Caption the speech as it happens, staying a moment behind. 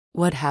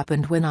What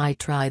happened when I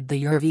tried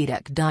the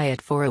Ayurvedic diet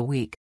for a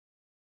week?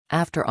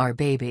 After our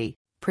baby,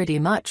 pretty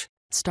much,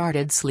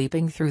 started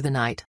sleeping through the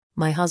night,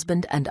 my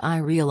husband and I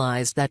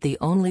realized that the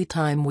only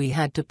time we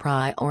had to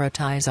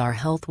prioritize our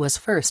health was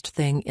first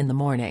thing in the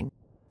morning.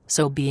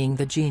 So being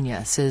the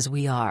geniuses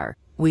we are,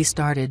 we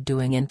started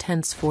doing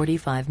intense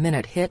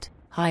 45-minute HIIT,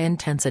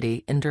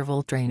 high-intensity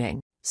interval training,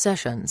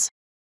 sessions.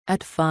 At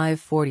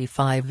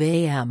 5:45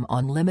 a.m.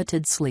 on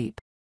limited sleep.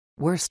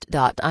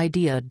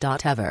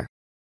 Worst.idea.ever.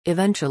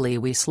 Eventually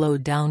we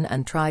slowed down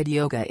and tried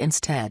yoga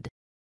instead.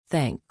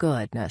 Thank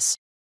goodness.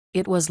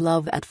 It was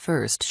love at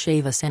first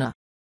Shavasana.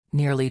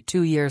 Nearly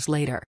 2 years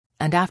later,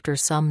 and after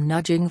some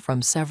nudging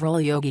from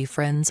several yogi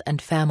friends and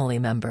family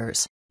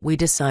members, we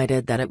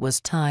decided that it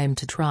was time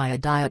to try a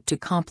diet to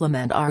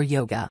complement our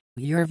yoga,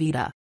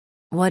 Ayurveda.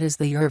 What is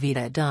the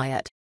Ayurveda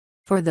diet?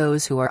 For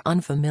those who are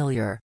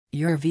unfamiliar,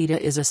 Ayurveda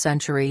is a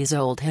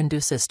centuries-old Hindu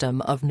system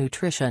of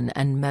nutrition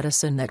and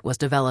medicine that was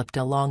developed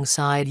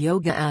alongside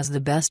yoga as the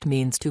best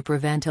means to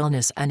prevent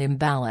illness and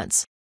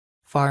imbalance.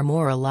 Far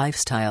more a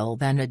lifestyle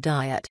than a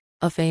diet,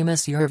 a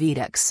famous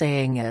Ayurvedic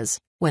saying is,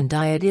 when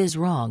diet is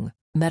wrong,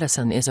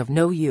 medicine is of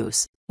no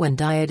use, when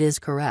diet is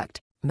correct,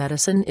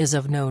 medicine is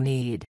of no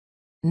need.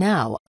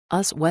 Now,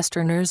 us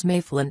Westerners may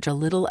flinch a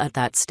little at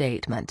that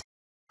statement.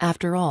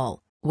 After all,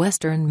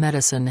 Western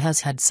medicine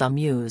has had some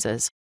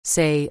uses,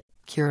 say,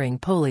 curing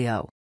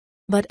polio.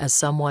 But as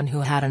someone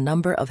who had a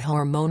number of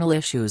hormonal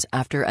issues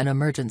after an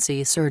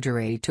emergency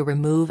surgery to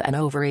remove an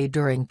ovary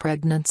during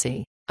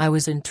pregnancy, I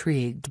was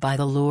intrigued by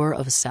the lure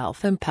of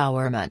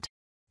self-empowerment.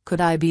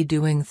 Could I be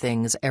doing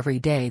things every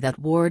day that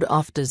ward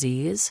off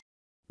disease?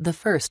 The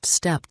first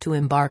step to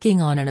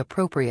embarking on an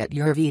appropriate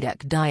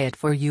Ayurvedic diet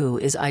for you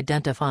is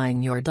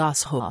identifying your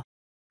dosha.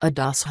 A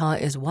dosha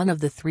is one of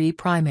the 3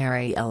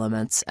 primary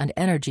elements and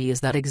energies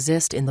that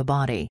exist in the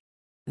body.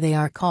 They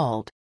are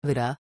called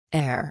Vata,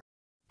 air;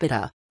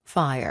 Pitta,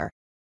 fire;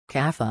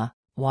 Kapha,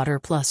 water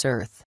plus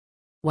earth.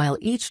 While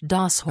each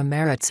dosha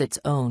merits its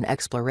own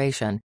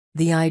exploration,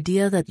 the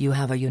idea that you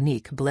have a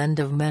unique blend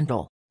of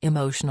mental,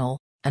 emotional,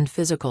 and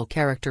physical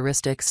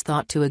characteristics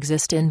thought to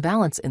exist in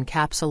balance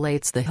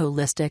encapsulates the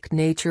holistic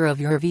nature of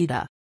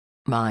Ayurveda.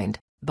 Mind,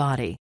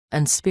 body,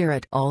 and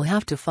spirit all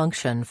have to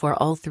function for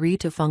all 3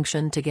 to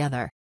function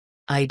together.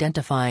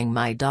 Identifying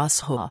my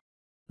dosha.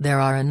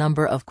 There are a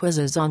number of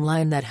quizzes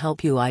online that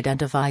help you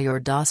identify your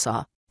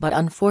dosha, but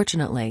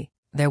unfortunately,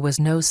 there was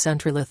no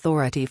central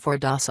authority for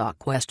dosha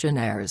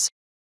questionnaires.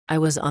 I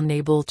was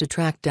unable to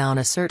track down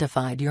a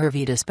certified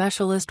Ayurveda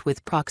specialist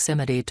with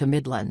proximity to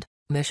Midland,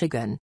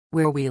 Michigan,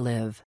 where we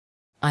live.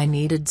 I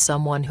needed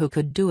someone who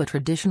could do a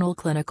traditional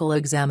clinical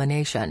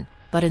examination,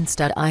 but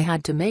instead I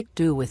had to make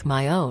do with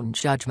my own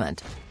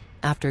judgment.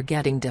 After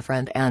getting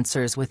different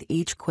answers with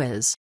each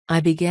quiz, I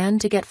began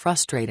to get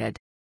frustrated.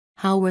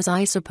 How was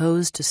I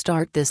supposed to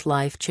start this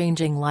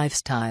life-changing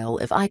lifestyle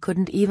if I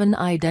couldn't even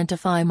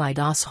identify my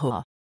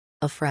dosha?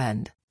 A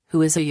friend,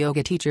 who is a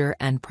yoga teacher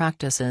and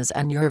practices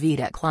an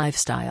Ayurvedic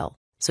lifestyle,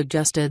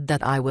 suggested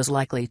that I was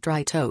likely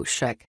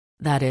tritoshic,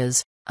 that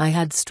is, I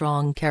had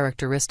strong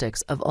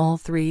characteristics of all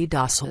 3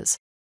 doshas.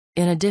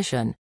 In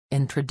addition,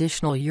 in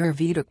traditional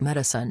Ayurvedic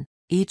medicine,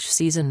 each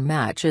season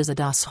matches a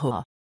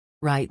dosha.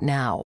 Right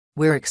now,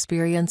 we're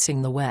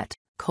experiencing the wet,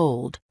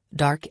 cold,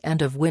 dark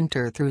end of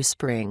winter through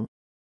spring.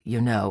 You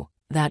know,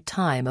 that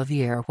time of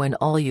year when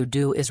all you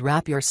do is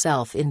wrap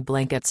yourself in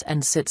blankets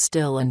and sit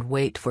still and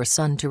wait for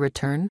sun to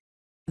return?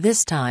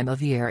 This time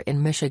of year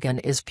in Michigan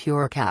is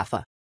pure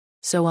kapha.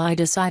 So I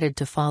decided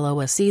to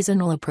follow a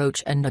seasonal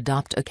approach and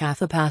adopt a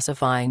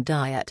kapha-pacifying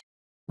diet.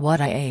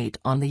 What I ate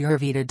on the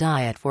Ayurveda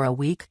diet for a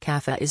week.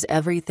 Kapha is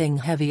everything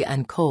heavy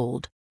and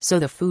cold, so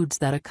the foods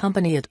that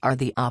accompany it are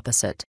the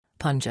opposite,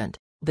 pungent,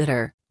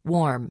 bitter,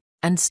 warm,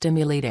 and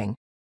stimulating.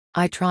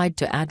 I tried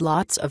to add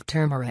lots of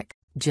turmeric,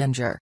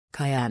 ginger,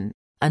 cayenne,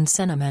 and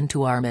cinnamon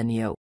to our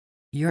menu.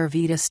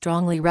 Ayurveda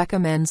strongly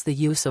recommends the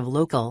use of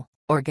local,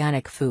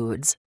 organic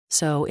foods,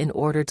 so in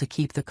order to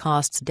keep the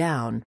costs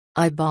down,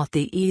 I bought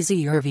the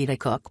Easy Ayurveda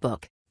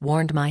cookbook,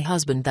 warned my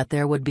husband that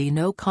there would be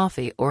no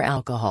coffee or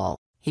alcohol,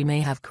 he may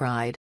have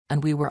cried,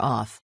 and we were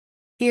off.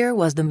 Here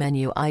was the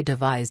menu I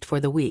devised for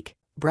the week: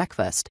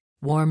 breakfast,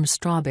 warm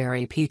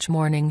strawberry peach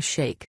morning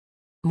shake.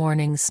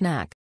 Morning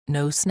snack,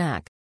 no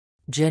snack.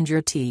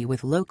 Ginger tea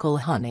with local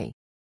honey.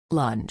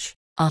 Lunch,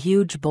 a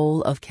huge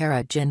bowl of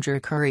carrot ginger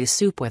curry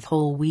soup with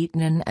whole wheat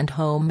naan and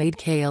homemade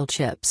kale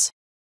chips.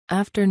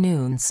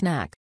 Afternoon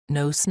snack,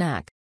 no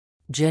snack.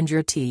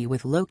 Ginger tea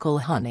with local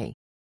honey.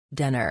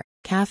 Dinner,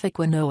 kapha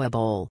quinoa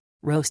bowl,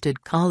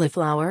 roasted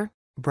cauliflower,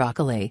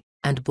 broccoli,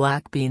 and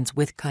black beans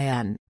with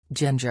cayenne,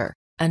 ginger,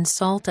 and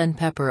salt and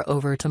pepper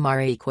over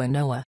tamari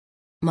quinoa.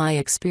 My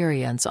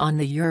experience on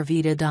the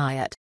Ayurveda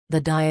diet: the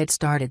diet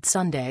started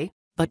Sunday,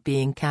 but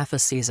being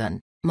kapha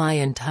season, my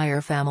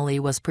entire family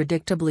was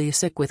predictably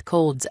sick with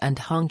colds and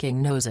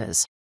honking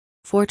noses.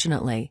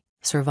 Fortunately,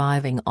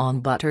 surviving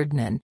on buttered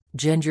naan,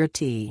 ginger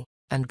tea,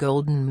 and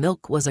golden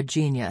milk was a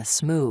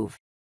genius move.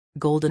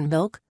 Golden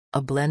milk,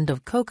 a blend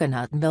of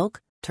coconut milk,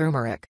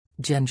 turmeric,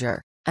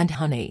 ginger, and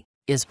honey,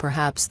 is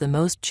perhaps the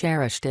most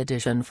cherished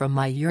addition from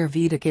my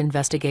Ayurvedic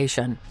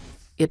investigation.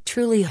 It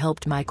truly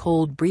helped my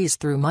cold breeze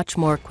through much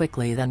more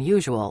quickly than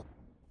usual.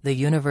 The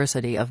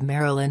University of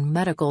Maryland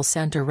Medical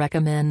Center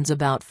recommends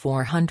about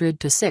 400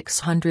 to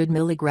 600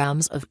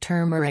 milligrams of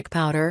turmeric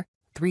powder,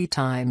 3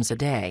 times a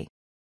day.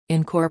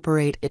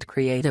 Incorporate it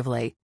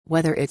creatively,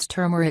 whether it's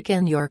turmeric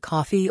in your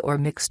coffee or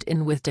mixed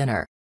in with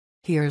dinner.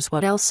 Here's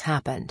what else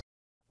happened.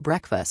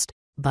 Breakfast.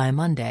 By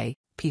Monday,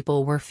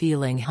 people were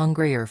feeling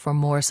hungrier for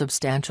more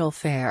substantial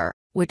fare,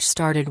 which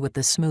started with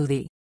the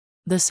smoothie.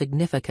 The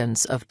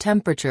significance of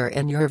temperature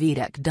in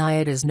Ayurvedic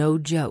diet is no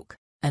joke,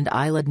 and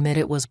I'll admit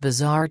it was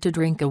bizarre to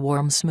drink a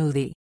warm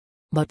smoothie.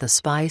 But the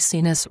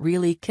spiciness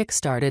really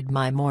kick-started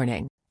my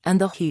morning, and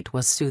the heat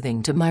was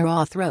soothing to my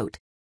raw throat.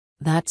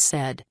 That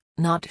said,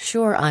 not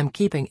sure I'm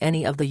keeping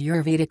any of the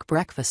Ayurvedic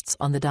breakfasts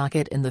on the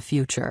docket in the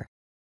future.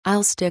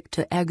 I'll stick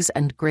to eggs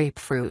and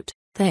grapefruit,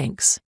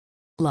 thanks.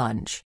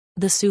 Lunch.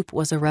 The soup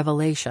was a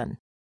revelation.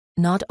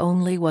 Not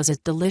only was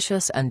it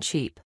delicious and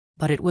cheap,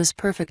 but it was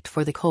perfect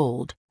for the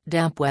cold,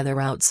 damp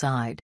weather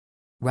outside.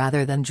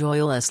 Rather than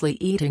joylessly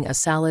eating a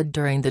salad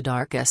during the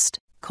darkest,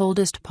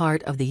 coldest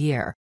part of the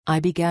year, I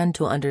began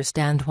to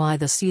understand why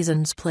the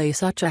seasons play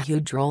such a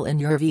huge role in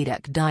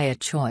Ayurvedic diet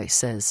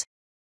choices.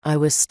 I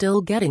was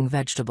still getting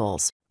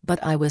vegetables,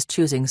 but I was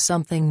choosing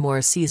something more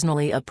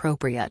seasonally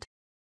appropriate.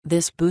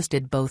 This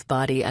boosted both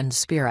body and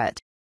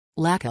spirit.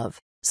 Lack of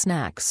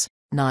snacks.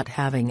 Not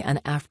having an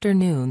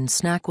afternoon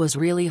snack was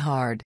really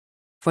hard.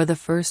 For the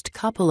first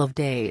couple of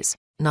days,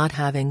 not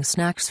having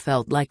snacks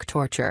felt like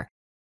torture.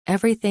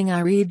 Everything I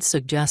read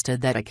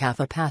suggested that a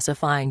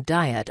caffeine-pacifying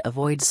diet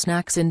avoids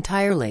snacks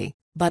entirely,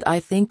 but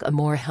I think a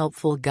more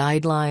helpful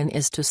guideline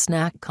is to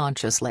snack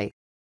consciously.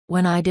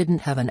 When I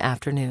didn't have an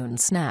afternoon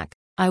snack,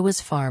 I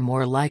was far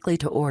more likely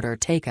to order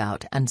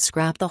takeout and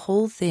scrap the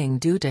whole thing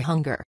due to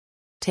hunger.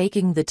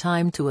 Taking the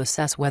time to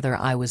assess whether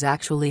I was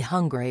actually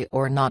hungry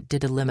or not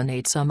did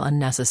eliminate some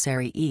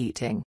unnecessary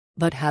eating,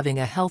 but having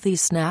a healthy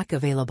snack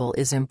available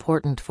is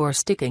important for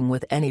sticking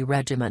with any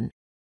regimen.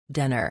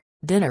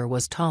 Dinner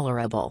was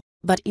tolerable,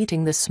 but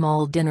eating the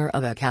small dinner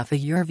of a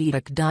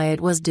Ayurvedic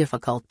diet was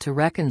difficult to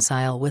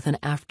reconcile with an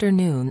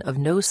afternoon of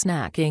no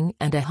snacking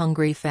and a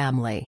hungry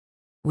family.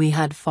 We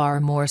had far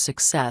more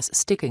success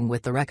sticking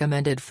with the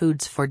recommended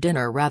foods for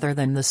dinner rather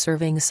than the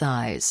serving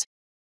size.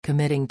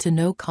 Committing to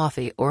no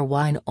coffee or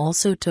wine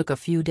also took a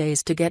few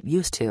days to get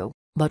used to,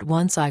 but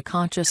once I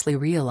consciously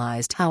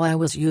realized how I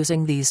was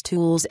using these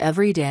tools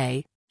every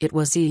day, it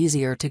was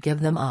easier to give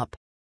them up.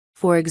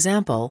 For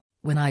example,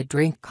 when I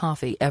drink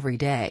coffee every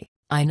day,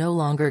 I no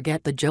longer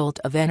get the jolt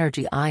of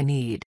energy I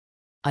need.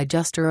 I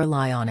just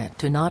rely on it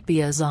to not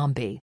be a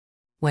zombie.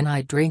 When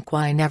I drink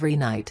wine every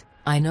night,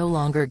 I no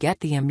longer get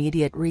the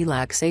immediate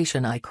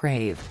relaxation I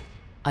crave.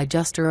 I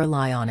just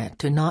rely on it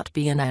to not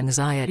be an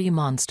anxiety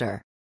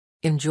monster.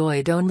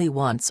 Enjoyed only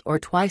once or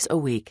twice a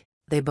week,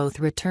 they both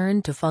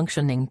return to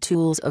functioning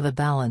tools of a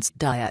balanced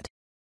diet.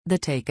 The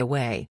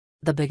takeaway: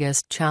 the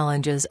biggest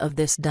challenges of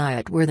this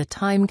diet were the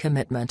time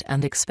commitment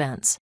and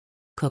expense.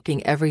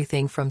 Cooking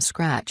everything from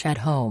scratch at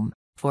home,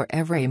 for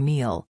every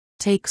meal,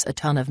 takes a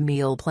ton of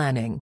meal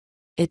planning.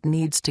 It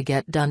needs to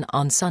get done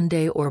on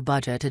Sunday or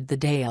budgeted the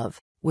day of,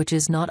 which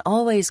is not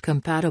always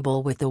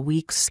compatible with the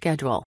week's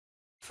schedule.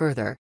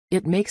 Further,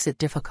 it makes it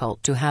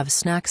difficult to have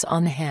snacks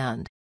on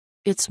hand.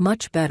 It's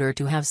much better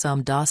to have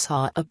some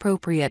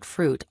dosa-appropriate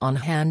fruit on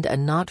hand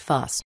and not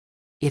fuss.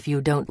 If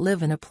you don't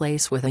live in a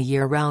place with a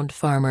year-round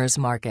farmer's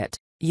market,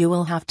 you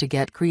will have to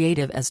get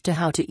creative as to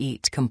how to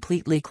eat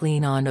completely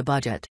clean on a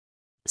budget.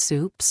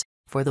 Soups,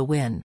 for the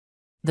win.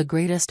 The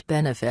greatest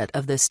benefit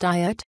of this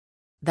diet?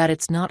 That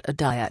it's not a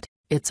diet,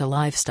 it's a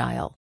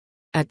lifestyle.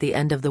 At the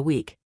end of the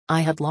week,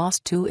 I had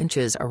lost 2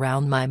 inches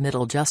around my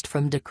middle just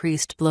from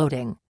decreased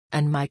bloating,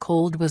 and my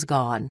cold was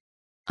gone.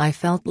 I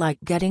felt like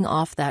getting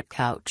off that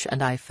couch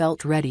and I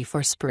felt ready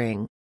for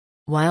spring.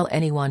 While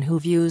anyone who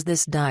views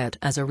this diet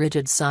as a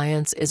rigid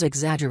science is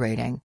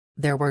exaggerating,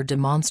 there were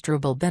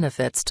demonstrable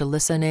benefits to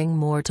listening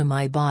more to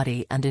my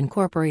body and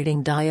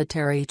incorporating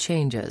dietary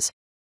changes.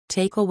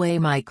 Take away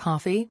my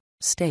coffee,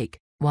 steak,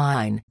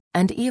 wine,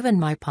 and even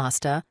my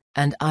pasta,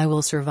 and I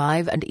will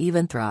survive and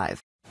even thrive.